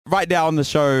Right now on the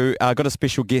show, got a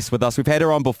special guest with us. We've had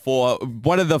her on before.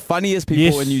 One of the funniest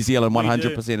people in New Zealand,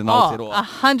 100% in Aotearoa.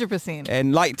 100%.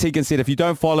 And like Tegan said, if you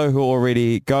don't follow her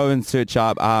already, go and search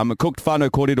up Cooked Whānau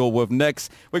Kōrero with Nix.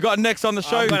 We got Nix on the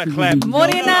show. I'm going to clap.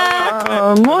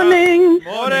 Morena! Morning.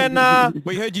 Morena.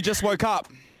 We heard you just woke up.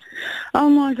 Oh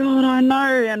my God, I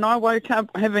know. And I woke up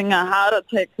having a heart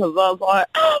attack because I was like,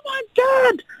 oh my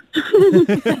God.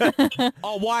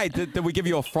 Oh, why? Did we give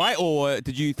you a fright or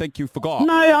did you think you forgot?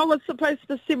 No, I was supposed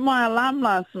to set my alarm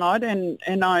last night and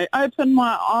I opened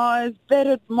my eyes,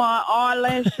 batted my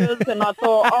eyelashes and I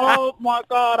thought, oh my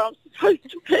God, I'm supposed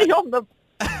to be on the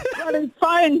bloody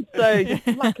phone. So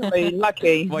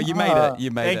lucky. Well, you made it.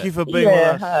 You made it. Thank you for being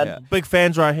with us. Yeah. Big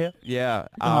fans right here. Yeah.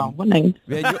 Winning.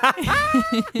 Yeah,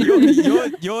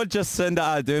 your Jacinda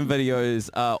Ardern videos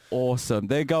are awesome.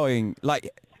 They're going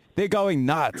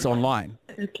nuts online.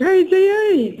 It's crazy,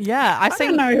 eh? Yeah, I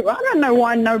don't know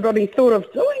why nobody thought of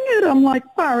doing it. I'm like,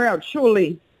 far out,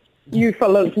 surely you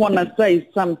fellas want to say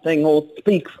something or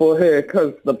speak for her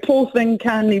because the poor thing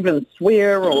can't even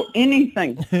swear or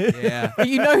anything. Yeah.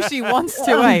 You know she wants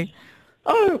to, eh?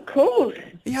 Oh, of course.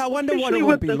 Yeah, I wonder what Especially it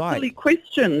would with be the like. silly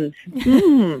questions.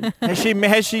 Has she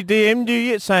DM'd you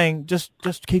yet saying, just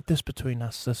keep this between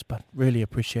us, sis, but really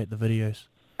appreciate the videos?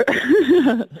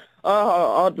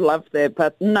 Oh, I'd love that,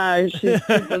 but no, she's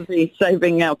too busy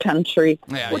saving our country,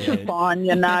 which is fine,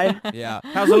 you know. Yeah.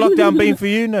 How's the lockdown been for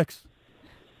you, Nix?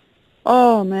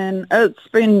 Oh, man, it's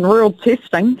been real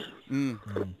testing.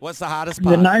 What's the hardest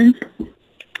part? You know?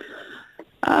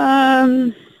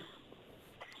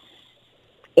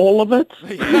 All of it.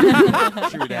 True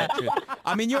that, true.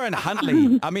 I mean, you're in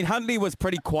Huntley. I mean, Huntley was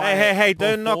pretty quiet. Hey,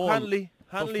 don't knock Huntley.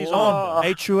 Huntley's on.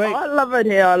 828. I love it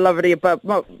here, but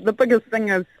the biggest thing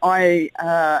is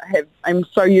I'm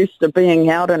so used to being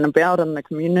out and about in the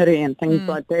community and things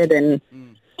like that, and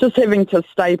just having to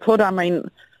stay put. I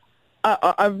mean,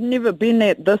 I've never been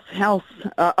at this house.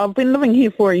 I've been living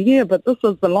here for a year, but this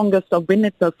is the longest I've been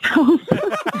at this house.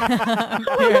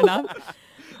 Fair enough.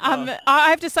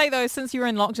 I have to say, though, since you're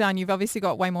in lockdown, you've obviously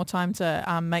got way more time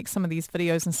to make some of these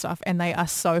videos and stuff, and they are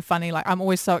so funny. Like, I'm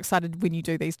always so excited when you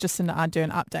do these Jacinda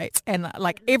Ardern updates, and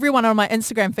like everyone on my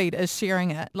Instagram feed is sharing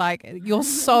it. Like, you're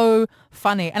so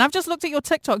funny. And I've just looked at your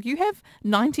TikTok. You have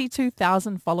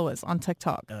 92,000 followers on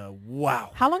TikTok.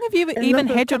 Wow. How long have you even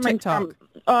had your TikTok?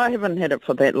 I haven't had it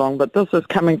for that long, but this is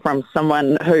coming from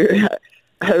someone who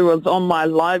was on my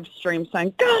live stream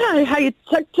saying, God, I hate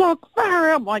TikTok,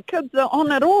 far out, my kids are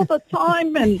on it all the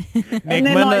time. And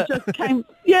then I just came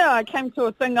to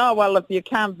a thing, oh, well, if you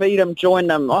can't beat them, join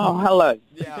them. Oh, hello.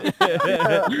 Yeah.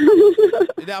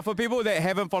 Now, for people that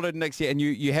haven't followed Nix yet and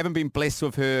you haven't been blessed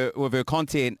with her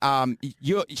content,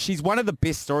 she's one of the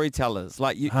best storytellers.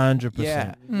 Like 100%.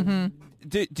 Yeah. Mm-hmm.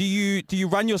 Do you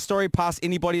run your story past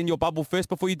anybody in your bubble first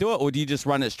before you do it, or do you just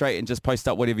run it straight and just post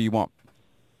up whatever you want?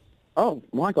 Oh,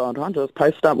 my God, I just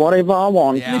post up whatever I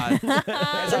want. Yeah.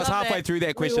 As I was halfway through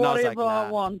that question, I was like, whatever I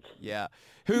want. Yeah.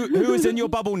 Who is in your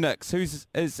bubble, Nix?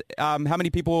 How many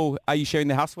people are you sharing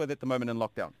the house with at the moment in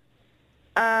lockdown?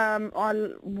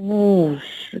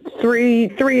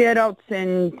 Three adults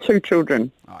and 2 children.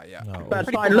 Oh, yeah.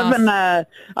 But I live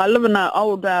in an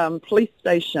old police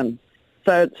station.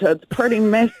 So it's pretty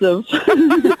massive. So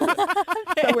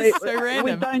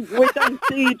random. We don't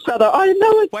see each other. I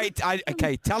know it. Wait,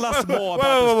 okay, tell us more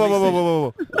about this police station.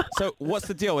 Whoa. So what's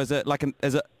the deal? Is it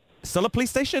still a police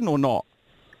station or not?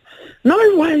 No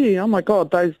way. Oh, my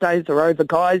God, those days are over,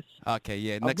 guys. Okay,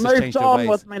 yeah, I've Nix has moved changed her on ways.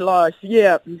 with my life,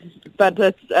 yeah. But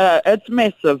it's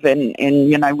massive and,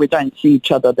 you know, we don't see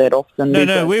each other that often.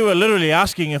 No, we were literally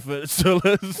asking if it still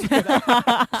is.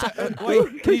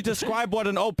 Wait, can you describe what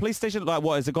an old police station, like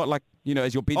what, has it got like, you know,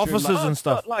 as your bedroom? Offices and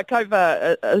stuff. Like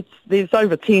there's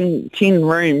over 10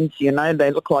 rooms, you know,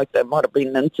 they look like they might have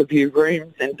been interview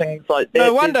rooms and things like that.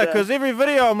 No wonder, because every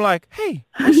video I'm like, hey,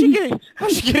 how's she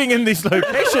getting in these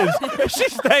locations? Is she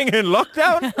staying in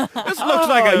lockdown? This looks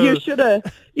like a...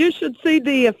 You should see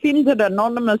the Offended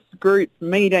Anonymous group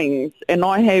meetings, and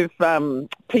I have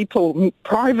people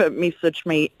private message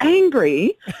me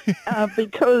angry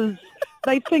because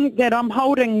they think that I'm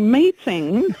holding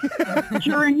meetings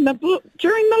during the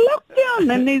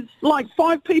lockdown, and there's like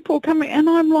 5 people coming, and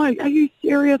I'm like, are you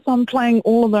serious? I'm playing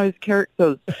all of those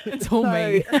characters. It's all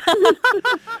me.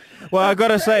 Well, I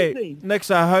gotta say,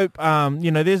 Nix, I hope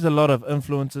there's a lot of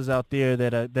influencers out there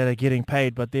that are getting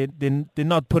paid, but they're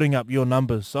not putting up your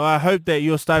numbers. So I hope that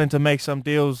you're starting to make some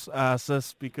deals,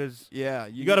 sis, because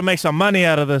you got to make some money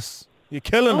out of this. You're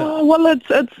killing it. Oh well,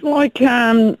 it's like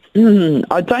you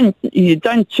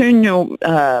don't turn your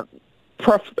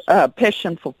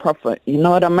passion for profit. You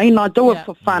know what I mean? I do Yeah. it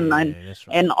for fun, that's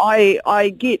right. and I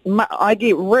get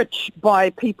rich by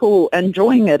people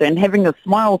enjoying it and having a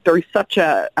smile through such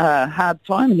a hard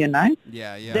time. You know,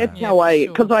 Yeah, yeah. that's Yeah, how for I.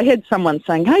 sure. Because I had someone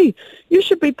saying, "Hey, you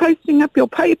should be posting up your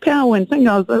PayPal and thing."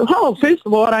 I was like, "Oh, first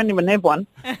of all, I don't even have one.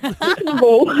 Second of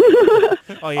all,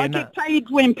 Oh yeah, I no. get paid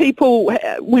when people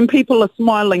are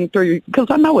smiling through, because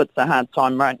I know it's a hard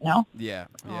time right now, Yeah,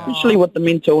 yeah. Aw. especially with the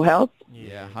mental health."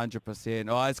 Yeah, 100%.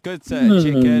 Oh, it's good to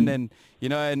check in and, you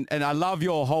know, and I love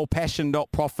your whole passion,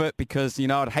 not profit, because, you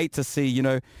know, I'd hate to see, you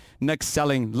know, Nick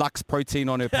selling Lux protein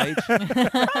on her page.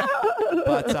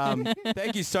 But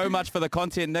thank you so much for the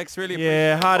content, Nick. Really appreciate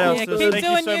Yeah, hard Yeah, out, keep sis. Thank you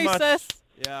doing so you, much. sis. it.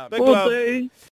 Yeah. Big Will love. do.